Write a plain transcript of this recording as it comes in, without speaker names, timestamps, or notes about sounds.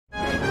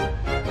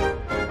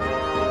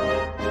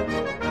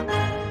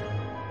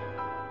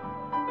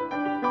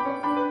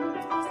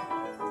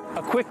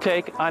quick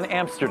take on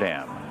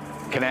Amsterdam.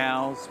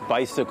 Canals,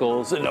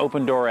 bicycles, an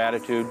open-door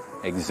attitude.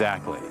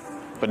 Exactly.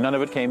 But none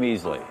of it came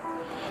easily.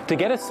 To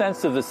get a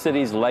sense of the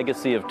city's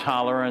legacy of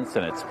tolerance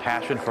and its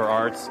passion for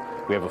arts,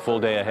 we have a full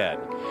day ahead.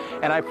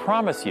 And I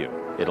promise you,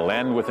 it'll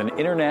end with an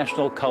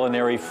international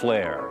culinary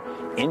flair,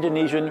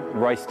 Indonesian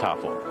rice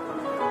tafel.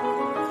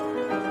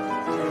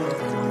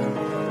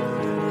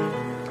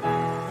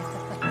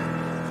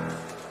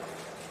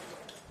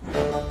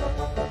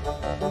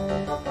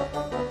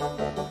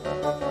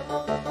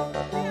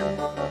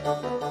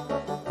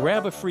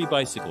 Grab a free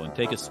bicycle and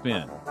take a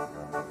spin.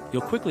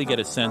 You'll quickly get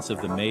a sense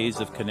of the maze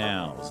of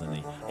canals and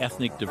the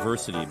ethnic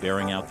diversity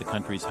bearing out the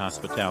country's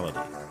hospitality.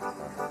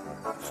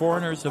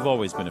 Foreigners have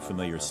always been a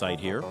familiar sight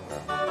here.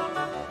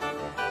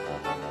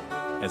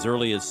 As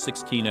early as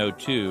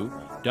 1602,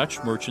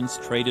 Dutch merchants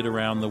traded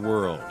around the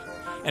world,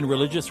 and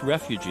religious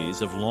refugees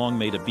have long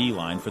made a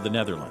beeline for the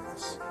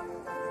Netherlands.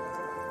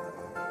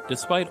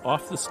 Despite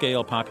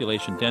off-the-scale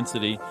population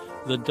density,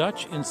 the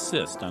Dutch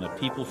insist on a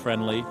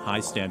people-friendly,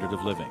 high standard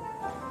of living.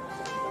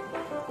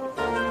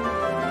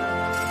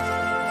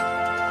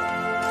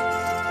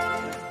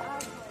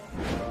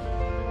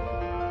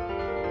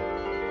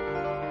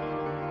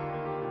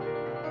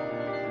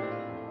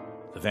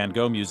 The Van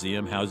Gogh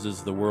Museum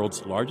houses the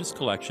world's largest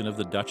collection of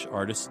the Dutch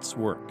artist's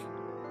work.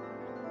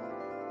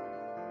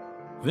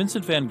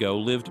 Vincent van Gogh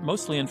lived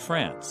mostly in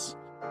France,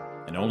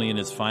 and only in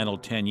his final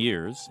 10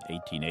 years,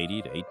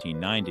 1880 to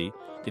 1890,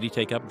 did he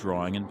take up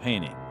drawing and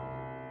painting.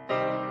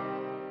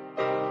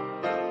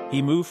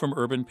 He moved from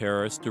urban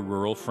Paris to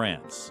rural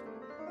France,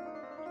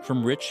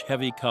 from rich,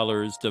 heavy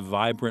colors to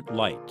vibrant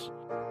light,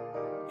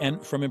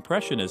 and from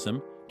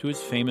Impressionism to his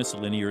famous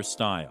linear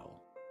style.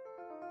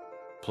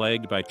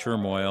 Plagued by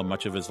turmoil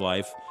much of his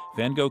life,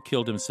 Van Gogh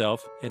killed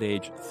himself at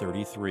age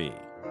 33.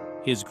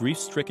 His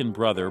grief-stricken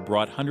brother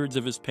brought hundreds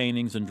of his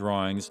paintings and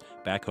drawings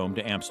back home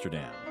to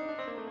Amsterdam.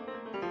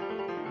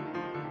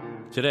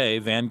 Today,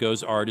 Van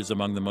Gogh's art is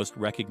among the most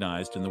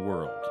recognized in the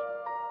world.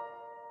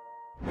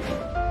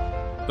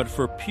 But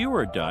for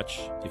pure Dutch,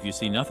 if you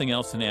see nothing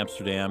else in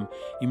Amsterdam,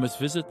 you must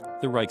visit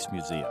the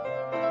Rijksmuseum.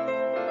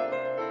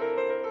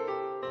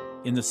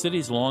 In the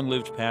city's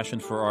long-lived passion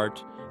for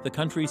art, the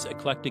country's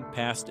eclectic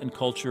past and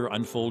culture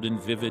unfold in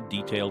vivid,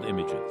 detailed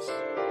images.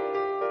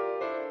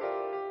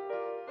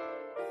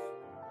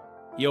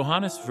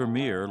 Johannes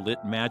Vermeer lit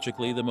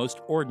magically the most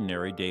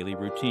ordinary daily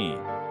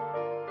routine.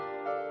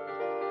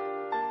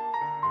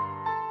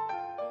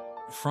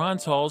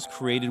 Frans Hals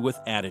created with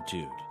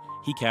attitude.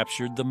 He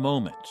captured the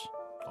moment,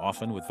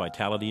 often with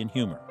vitality and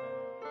humor.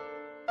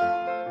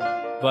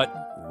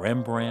 But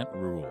Rembrandt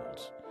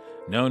ruled.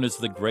 Known as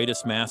the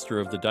greatest master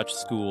of the Dutch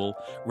school,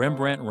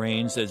 Rembrandt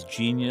reigns as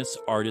genius,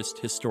 artist,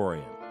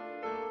 historian.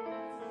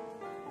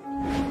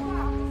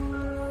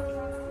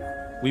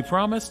 We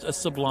promised a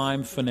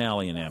sublime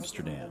finale in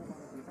Amsterdam.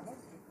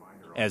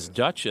 As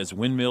Dutch as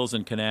windmills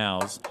and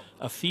canals,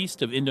 a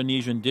feast of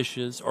Indonesian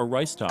dishes or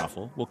rice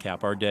tafel will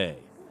cap our day.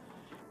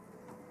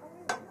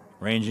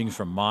 Ranging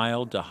from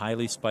mild to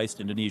highly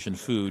spiced Indonesian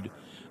food,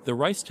 the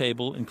rice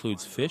table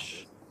includes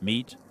fish,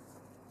 meat,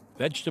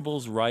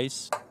 vegetables,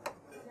 rice,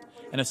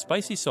 and a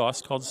spicy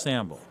sauce called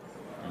sambal.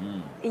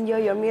 Enjoy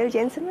your meal,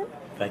 gentlemen.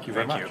 Thank you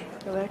very much.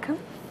 You're welcome.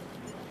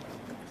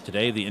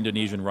 Today, the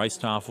Indonesian rice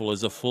tafel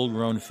is a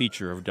full-grown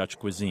feature of Dutch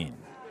cuisine.